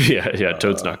 Yeah.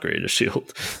 Toad's not great at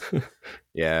Shield.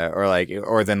 Yeah,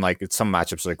 or then like it's some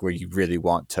matchups like where you really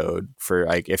want Toad for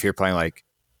like if you're playing like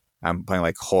I'm playing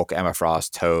like Hulk, Emma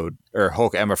Frost, Toad, or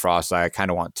Hulk, Emma Frost. I kind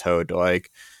of want Toad to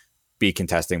like be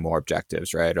contesting more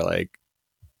objectives, right? Or like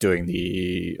doing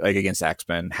the like against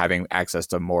X-Men, having access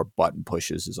to more button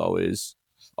pushes is always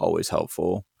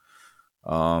helpful.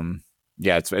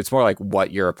 Yeah, it's more like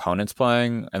what your opponent's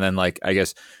playing, and then like I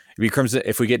guess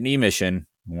if we get an E mission,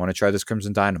 we want to try this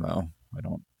Crimson Dynamo. I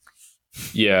don't.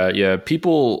 Yeah.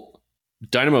 People,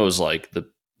 Dynamo is like the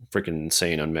freaking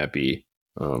insane on map B.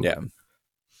 Yeah,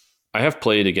 I have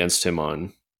played against him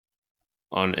on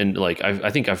and like I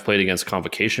think I've played against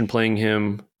Convocation playing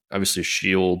him. Obviously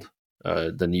Shield.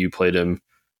 Then you played him,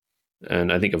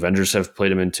 and I think Avengers have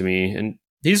played him into me, and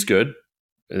he's good.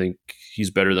 I think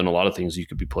he's better than a lot of things you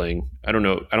could be playing. I don't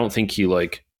know. I don't think he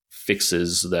like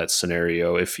fixes that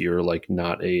scenario if you're like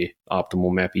not a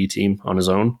optimal map E team on his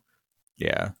own.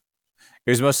 yeah.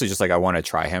 It was mostly just like I want to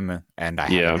try him, and I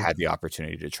Yeah. haven't had the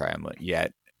opportunity to try him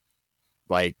yet,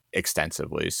 like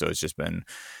extensively. So he's just been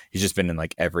in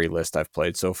like every list I've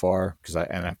played so far because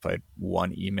I've played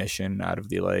one E mission out of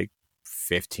the like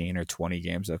 15 or 20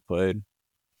 games I've played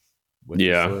with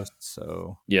this list.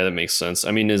 So yeah, that makes sense. I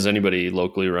mean, is anybody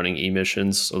locally running E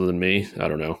missions other than me? I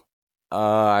don't know.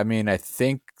 I mean, I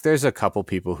think there's a couple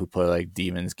people who play like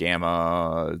Demons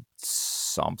Gamma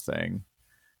something,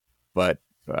 but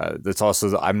that's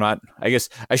also I'm not. I guess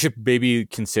I should maybe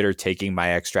consider taking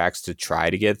my extracts to try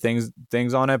to get things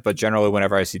on it. But generally,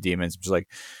 whenever I see demons, I'm just like,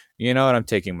 you know what? I'm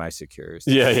taking my secures.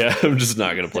 Yeah. I'm just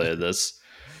not gonna play this.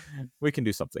 We can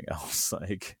do something else.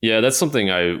 Like, yeah, that's something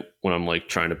when I'm like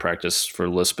trying to practice for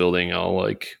list building, I'll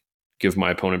like give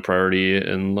my opponent priority,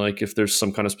 and like if there's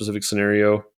some kind of specific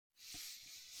scenario I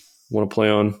want to play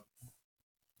on,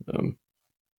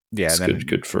 yeah, it's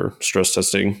good for stress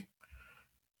testing.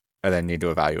 And then need to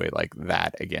evaluate like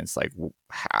that against like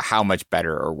how much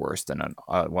better or worse than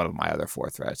one of my other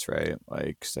 4 threats, right?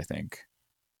 Like, cause I think,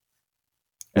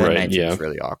 and 19 was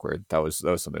really awkward. That was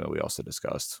something that we also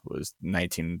discussed. Was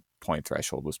 19 point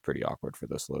threshold was pretty awkward for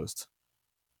this list.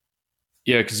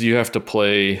 Yeah, because you have to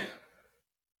play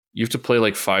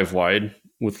like 5 wide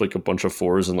with like a bunch of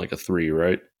 4s and like a 3,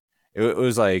 right? It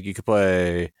was like you could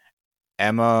play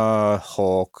Emma,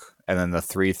 Hulk, and then the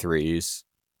 3 3s.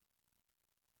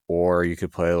 Or you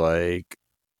could play like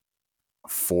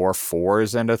 4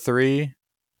 4s and a 3.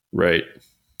 Right.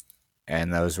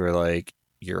 And those were like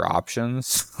your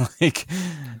options. Like,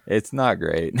 it's not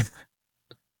great.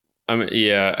 I mean,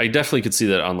 yeah, I definitely could see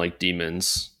that on like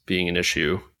demons being an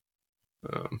issue.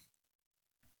 Because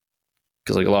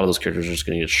like a lot of those characters are just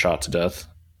going to get shot to death.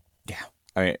 Yeah.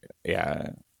 I mean,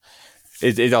 yeah.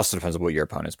 It also depends on what your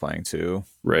opponent's playing too,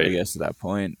 right? I guess at that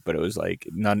point, but it was like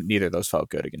neither of those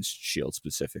felt good against Shield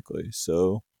specifically.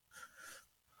 So,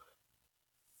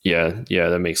 yeah,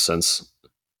 that makes sense.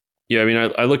 Yeah, I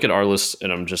mean, I look at our list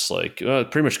and I'm just like, it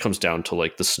pretty much comes down to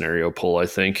like the scenario pull. I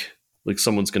think like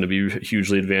someone's going to be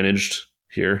hugely advantaged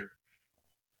here.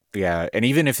 Yeah, and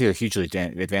even if they're hugely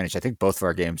advantaged, I think both of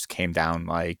our games came down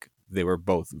like they were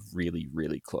both really,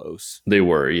 really close. They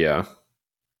were, yeah.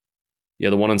 Yeah,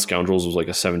 the one on Scoundrels was like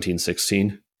a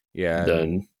 17-16. Yeah.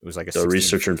 Then it was like the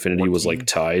Researcher Infinity 14. Was like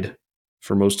tied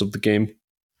for most of the game.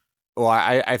 Well,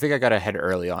 I think I got ahead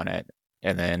early on it,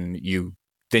 and then you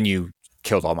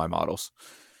killed all my models.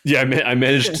 Yeah, I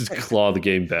managed to claw the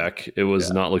game back. It was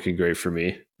not looking great for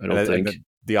me, I don't think. And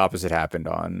the opposite happened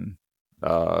on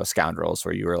Scoundrels,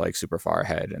 where you were like super far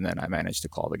ahead, and then I managed to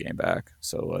claw the game back.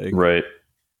 So like, right.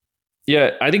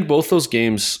 Yeah, I think both those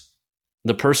games,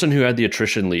 the person who had the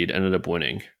attrition lead ended up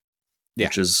winning,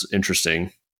 which is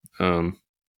interesting. I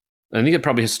think it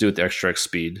probably has to do with the extract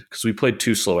speed, because we played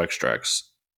 2 slow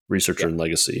extracts, Researcher and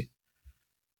Legacy.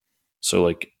 So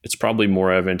like it's probably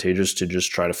more advantageous to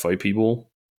just try to fight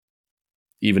people,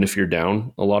 even if you're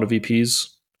down a lot of VPs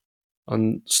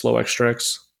on slow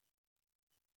extracts.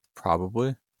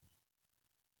 Probably.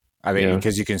 I mean,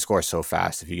 because you can score so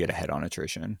fast if you get ahead on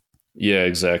attrition. Yeah,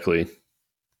 exactly.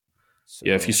 So,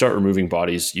 yeah, if you start removing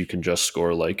bodies, you can just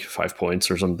score like 5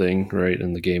 points or something, right?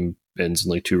 And the game ends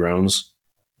in like 2 rounds.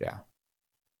 Yeah.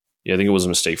 Yeah, I think it was a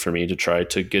mistake for me to try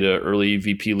to get an early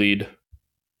VP lead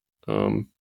on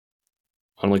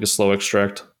like a slow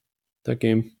extract that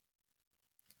game.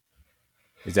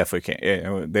 It definitely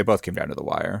came. They both came down to the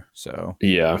wire. So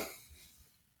yeah.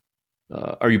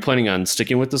 Are you planning on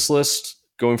sticking with this list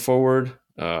going forward?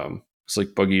 It's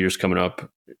like Bug Eater's coming up.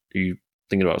 Are you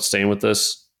thinking about staying with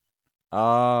this?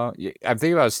 I'm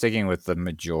thinking about sticking with the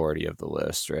majority of the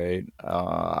list, right?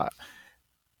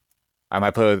 I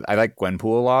might play with, I like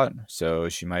Gwenpool a lot, so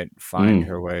she might find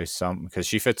her way because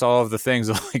she fits all of the things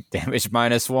like damage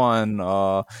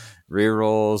 -1,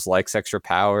 rerolls, likes extra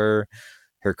power.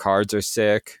 Her cards are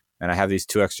sick, and I have these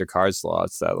 2 extra card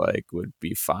slots that like would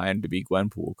be fine to be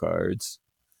Gwenpool cards.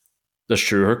 That's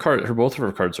true. Both of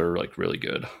her cards are like really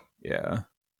good. Yeah.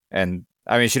 And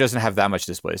I mean, she doesn't have that much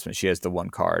displacement. She has the one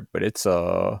card, but it's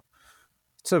a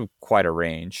quite a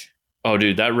range. Oh,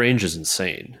 dude, that range is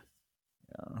insane.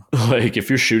 Yeah. Like if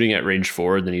you're shooting at range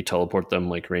 4, then you teleport them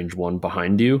like range 1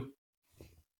 behind you.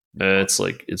 It's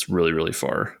really, really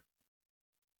far.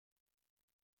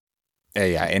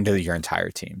 Yeah, into your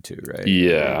entire team too, right?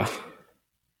 Yeah.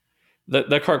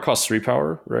 That card costs 3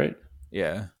 power, right?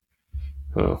 Yeah.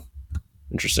 Oh,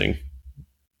 interesting.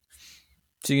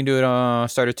 So you can do it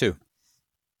starter 2.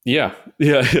 Yeah.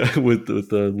 with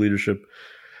the leadership.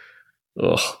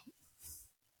 Ugh.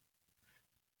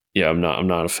 Yeah, I'm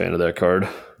not a fan of that card.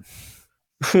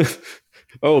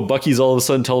 Oh, Bucky's all of a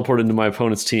sudden teleported into my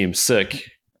opponent's team. Sick.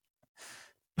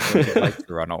 He'd like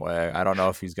to run away. I don't know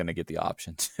if he's going to get the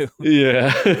option to.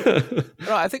 Yeah.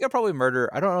 No, I think I probably murder.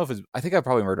 I don't know if it's. I think I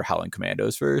probably murder Howling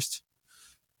Commandos first.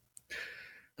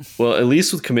 Well, at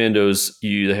least with Commandos,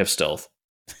 they have stealth.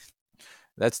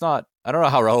 That's not. I don't know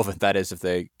how relevant that is if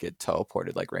they get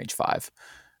teleported like range 5.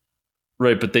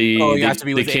 Right, but you have to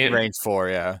be within range 4.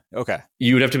 Yeah. Okay.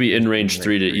 You would have to be in range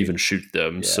 3 to even shoot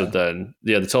them. Yeah. So then,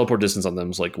 the teleport distance on them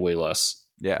is like way less.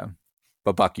 Yeah,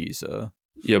 but Bucky's.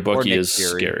 Yeah, Bucky is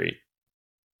Fury. Scary.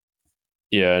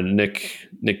 Yeah,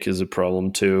 Nick is a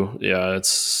problem too. Yeah,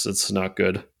 it's not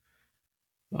good.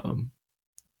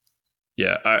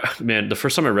 Yeah, man, the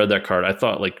first time I read that card, I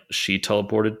thought like she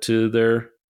teleported to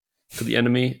the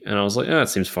enemy, and I was like, that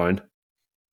seems fine.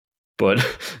 But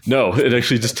no, it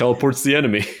actually just teleports the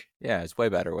enemy. Yeah, it's way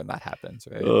better when that happens,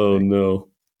 right? Oh no.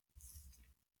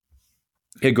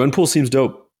 Hey, Gwenpool seems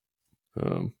dope.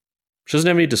 She doesn't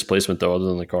have any displacement though, other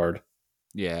than the card.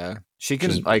 Yeah, she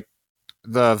can like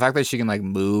the fact that she can like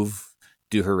move,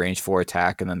 do her range 4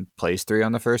 attack, and then place 3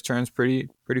 on the first turn is pretty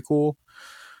cool.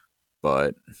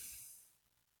 But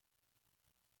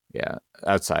yeah,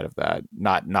 outside of that,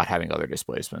 not having other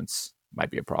displacements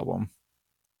might be a problem.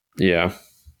 Yeah,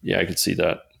 I could see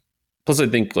that. Plus, I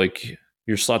think like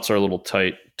your slots are a little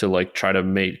tight to like try to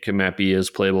make a map be as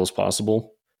playable as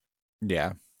possible.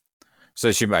 Yeah.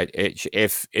 So she might,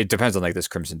 if it depends on like this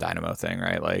Crimson Dynamo thing,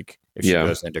 right? Like if she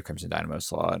goes into Crimson Dynamo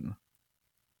slot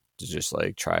to just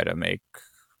like try to make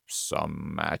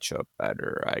some matchup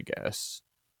better, I guess.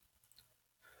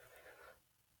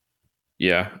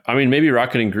 Yeah, I mean maybe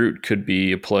Rocket and Groot could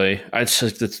be a play. It's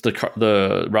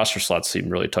the roster slots seem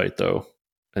really tight though.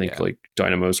 I think like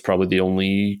Dynamo's probably the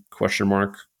only question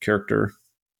mark character.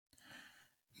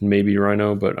 Maybe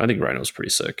Rhino, but I think Rhino's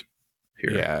pretty sick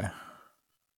here. Yeah.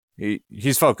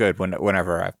 He's felt good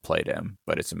whenever I've played him,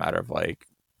 but it's a matter of like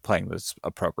playing those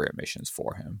appropriate missions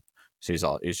for him.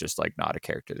 So he's just like not a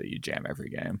character that you jam every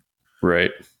game.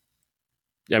 Right.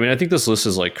 Yeah, I mean I think this list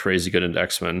is like crazy good into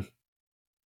X-Men.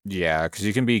 Yeah, because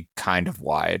you can be kind of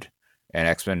wide, and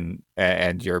X-Men,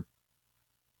 and you're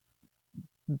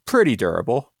pretty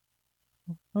durable.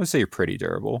 I would say you're pretty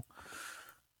durable.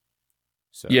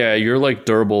 So yeah, you're like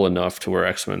durable enough to where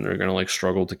X-Men are gonna like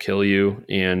struggle to kill you,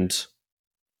 and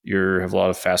you have a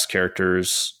lot of fast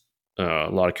characters. A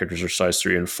lot of characters are size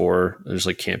 3 and 4. They just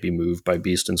like can't be moved by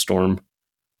Beast and Storm.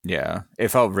 Yeah, it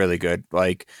felt really good.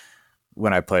 Like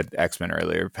when I played X-Men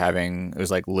earlier, it was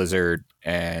like Lizard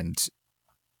and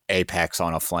Apex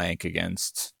on a flank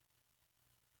against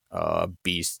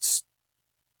Beast's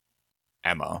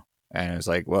Emma, and it was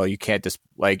like, well, you can't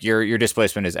your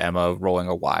displacement is Emma rolling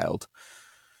a wild,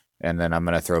 and then I'm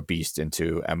gonna throw Beast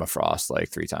into Emma Frost like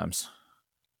 3 times.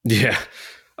 Yeah,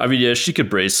 I mean, yeah, she could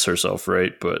brace herself,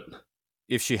 right? But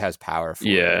if she has power,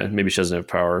 maybe she doesn't have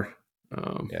power.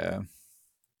 Yeah,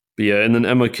 but yeah, and then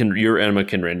Emma can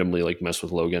randomly like mess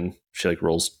with Logan. She like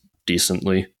rolls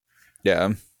decently.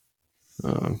 Yeah.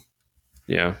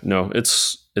 Yeah, no, it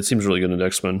seems really good in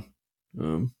X-Men.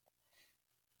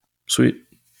 Sweet.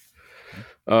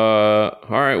 All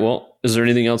right. Well, is there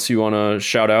anything else you want to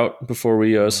shout out before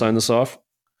we sign this off?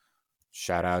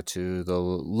 Shout out to the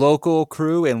local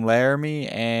crew in Laramie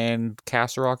and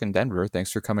Castle Rock and Denver.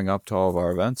 Thanks for coming up to all of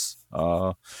our events.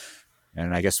 And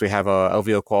I guess we have a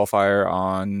LVO qualifier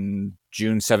on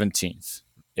June 17th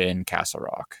in Castle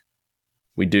Rock.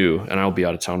 We do, and I'll be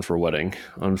out of town for a wedding.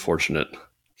 Unfortunate.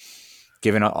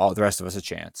 Giving all the rest of us a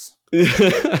chance.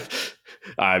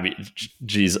 I mean,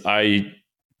 geez, I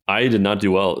did not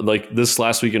do well. Like this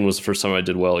last weekend was the first time I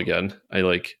did well again.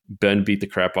 Ben beat the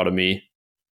crap out of me,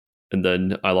 and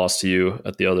then I lost to you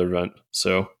at the other event.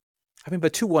 So, I mean,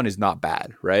 but 2-1 is not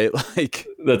bad, right? Like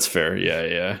that's fair.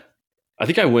 Yeah. I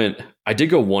think I did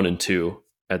go 1 and 2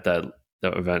 at that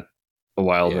event a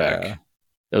while back.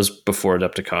 That was before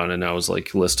Adepticon, and I was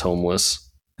like list homeless.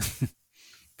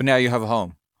 But now you have a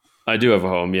home. I do have a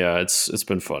home. Yeah, it's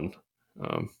been fun.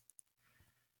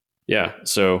 yeah.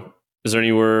 So is there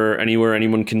anywhere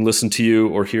anyone can listen to you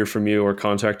or hear from you or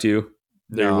contact you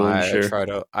that you're No, willing to I share? try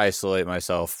to isolate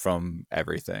myself from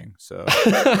everything. So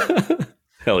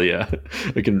Hell yeah,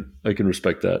 I can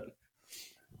respect that.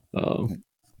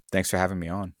 thanks for having me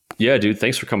on. Yeah, dude,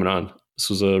 thanks for coming on. This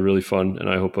was really fun, and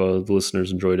I hope the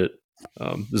listeners enjoyed it.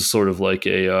 This is sort of like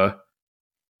a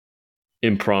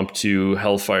impromptu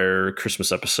Hellfire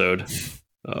Christmas episode.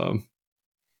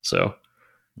 So,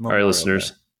 all right,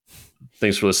 listeners,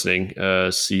 thanks for listening.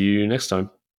 See you next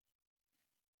time.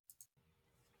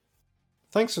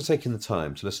 Thanks for taking the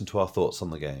time to listen to our thoughts on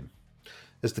the game.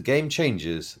 As the game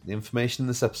changes, the information in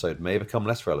this episode may become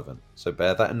less relevant, so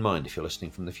bear that in mind if you're listening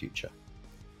from the future.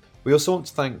 We also want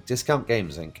to thank Discount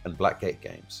Games Inc. and Blackgate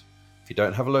Games. If you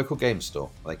don't have a local game store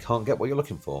and they can't get what you're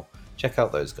looking for, check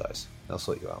out those guys. They'll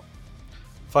sort you out.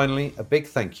 Finally, a big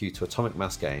thank you to Atomic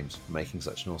Mass Games for making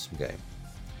such an awesome game.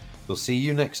 We'll see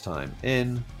you next time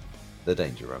in The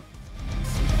Danger Room.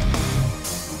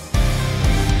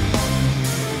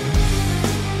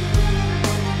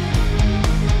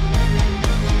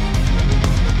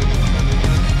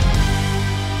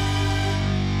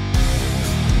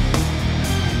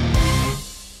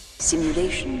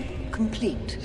 Simulation complete.